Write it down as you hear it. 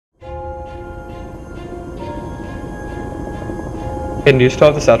Hey, do you still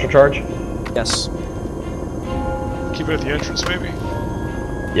have the satchel charge? Yes. Keep it at the entrance, maybe?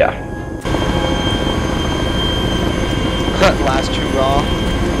 Yeah. Last two raw.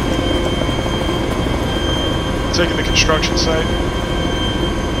 Taking the construction site.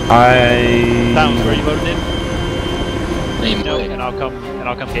 Sounds where you loaded in. No. And I'll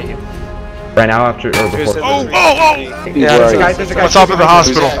come get you. Right now, after or before. Oh! Yeah, there's a guy. There's a guy. On top of the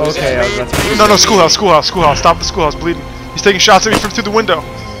hospital. Okay, that's. No, schoolhouse. Stop the schoolhouse, bleeding. He's taking shots at me through the window.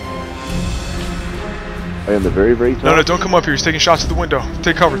 I am the very top. No, don't come up here. He's taking shots at the window.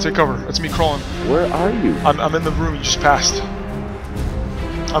 Take cover. That's me crawling. Where are you? I'm in the room you just passed.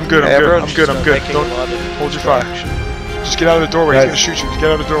 I'm good. Don't hold your fire. Just get out of the doorway. He's gonna shoot you. Get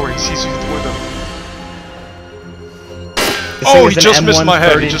out of the doorway. He sees you at the window. Oh, he just missed my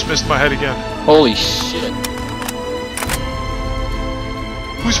head. He just missed my head again. Holy shit.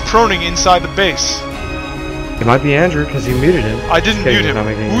 Who's proning inside the base? It might be Andrew because you muted him. I didn't mute him.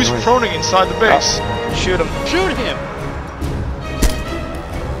 Who's proning inside the base? Shoot him. Shoot him!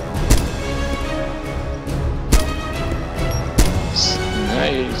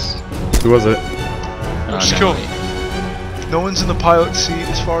 Nice. Who was it? Just kill him. No one's in the pilot seat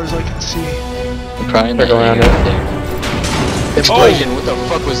as far as I can see. I'm trying to around it. there. Explosion, what the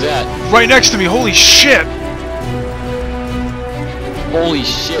fuck was that? Right next to me, holy shit! Holy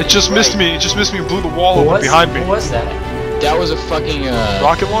shit. It just missed me, and blew the wall open behind me. Who was that? That was a fucking,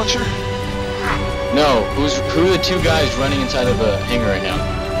 rocket launcher? No, who are the two guys running inside of a hangar right now?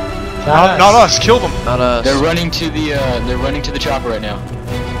 Not us, kill them! Not us. They're running to the, chopper right now.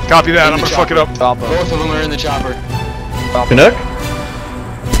 Copy that, I'm gonna fuck it up. Both of them are in the chopper. Canuck?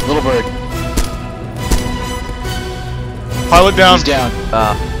 Little bird. Pilot down. He's down.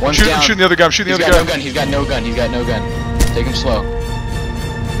 One's down. I'm shooting the other guy, He's got no gun. Take him slow.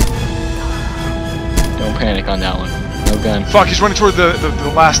 Don't panic on that one. No gun. Fuck, he's running toward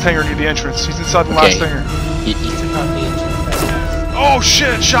the last hangar near the entrance. He's inside the last hangar. Oh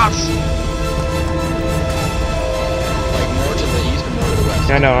shit, shots! Like more to the east or more to the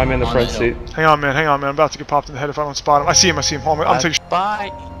west? I know, I'm in the front seat. Hang on, man. I'm about to get popped in the head if I don't spot him. I see him. Hold on, I'm taking.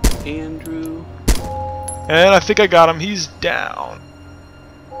 Bye, Andrew. And I think I got him. He's down.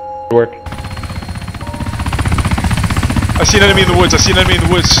 Good work. I see an enemy in the woods.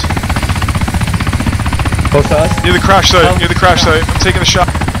 Close to us? Near the crash site. I'm taking the shot.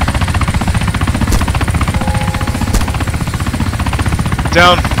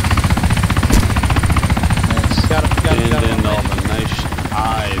 Down. Nice. Got him. And all the nice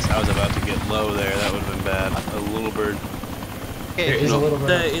eyes. I was about to get low there. That would have been bad. A little bird. Okay,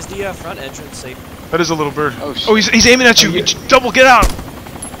 is the front entrance safe? That is a little bird. Oh, shit. Oh, he's aiming at you. Double, get out.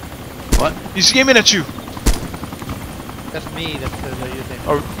 What? He's aiming at you. That's me. That's you think.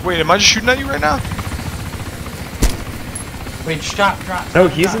 Oh, wait. Am I just shooting at you right now? Wait, drop. No,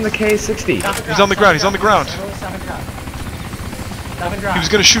 he's in the K-60. He's on the ground. He was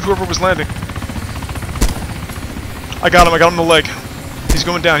gonna shoot whoever was landing. I got him in the leg. He's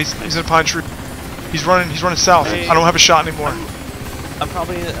going down. He's in a pine tree. He's running south. Hey. I don't have a shot anymore. I'm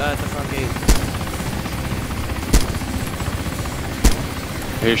probably at the front gate.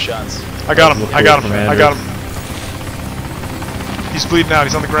 Here's shots. I got him. He's bleeding out.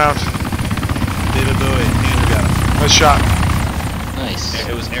 He's on the ground. David Bowie. Andrew got him. Nice shot. Nice.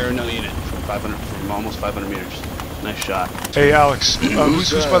 It was air no unit from almost 500 meters. Nice shot. Hey, Alex.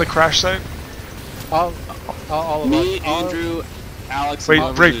 Who's by the crash site? All of Me, us. Andrew, Alex. Wait,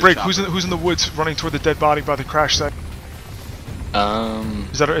 and break. Oliver Who's in the woods running toward the dead body by the crash site?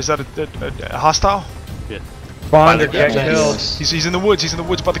 Is that a hostile? Bond or get killed. He's in the woods. He's in the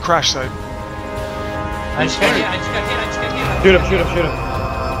woods by the crash site. I just got hit. Shoot him.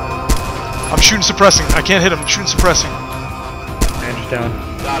 I'm shooting suppressing. I can't hit him. I'm shooting suppressing. Andrew's down.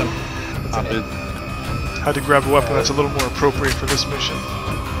 Got him. Hop in. Had to grab a weapon that's a little more appropriate for this mission.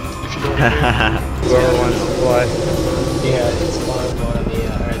 If you know what I mean. Whoever wants to fly. Yeah, it's fun going to be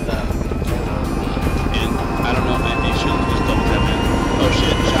and I don't know, man. They should just double tap in. Oh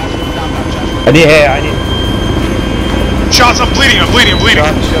shit! Shots from compound. I need. Shots! I'm bleeding.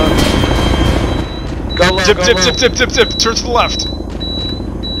 Shot. Go low. Zip. Turn to the left.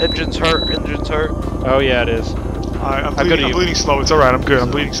 Engine's hurt. Oh yeah, it is. I'm bleeding slow. It's alright. I'm good. I'm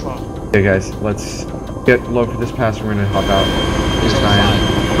bleeding slow. Okay, guys, let's get low for this pass. We're gonna hop out.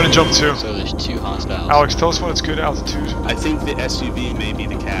 I'm gonna jump too. So there's two hostiles. Alex, tell us when it's good altitude. I think the SUV may be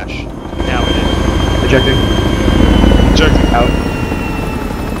the cache. Now it is. Ejecting. Out.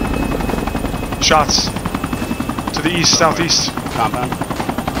 Shots. To the east, southeast. Compound?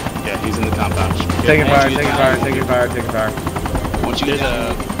 Yeah, he's in the compound. Taking fire. Once you get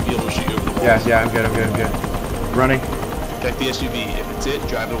down, you'll be able to shoot you over the wall. Yeah, I'm good. Running. Check the SUV. If it's it,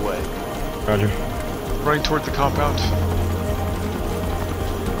 drive it away. Roger. Running toward the compound.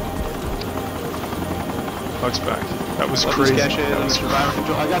 Oh, it's back. That was crazy. That was survivor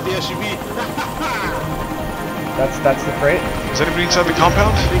control. I got the SUV. That's the crate? Is anybody inside the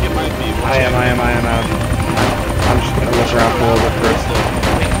compound? I think it might be. I am out. I'm just gonna look around for a little bit first.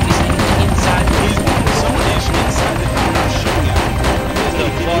 Inside. Someone is inside the compound shooting at me.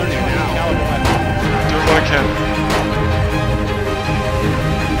 Doing what I can.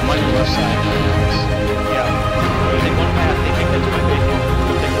 I'm on your left side now, Alex.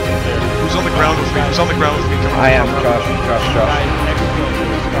 Who's on the ground with me? Who's on the ground with me? Come on. I am, Josh.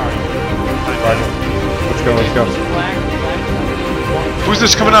 Roger. Let's go. Who's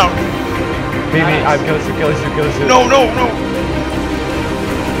this coming out? Me, I'm kill us. No!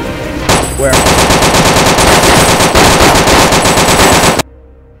 Where?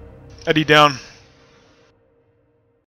 Eddie down.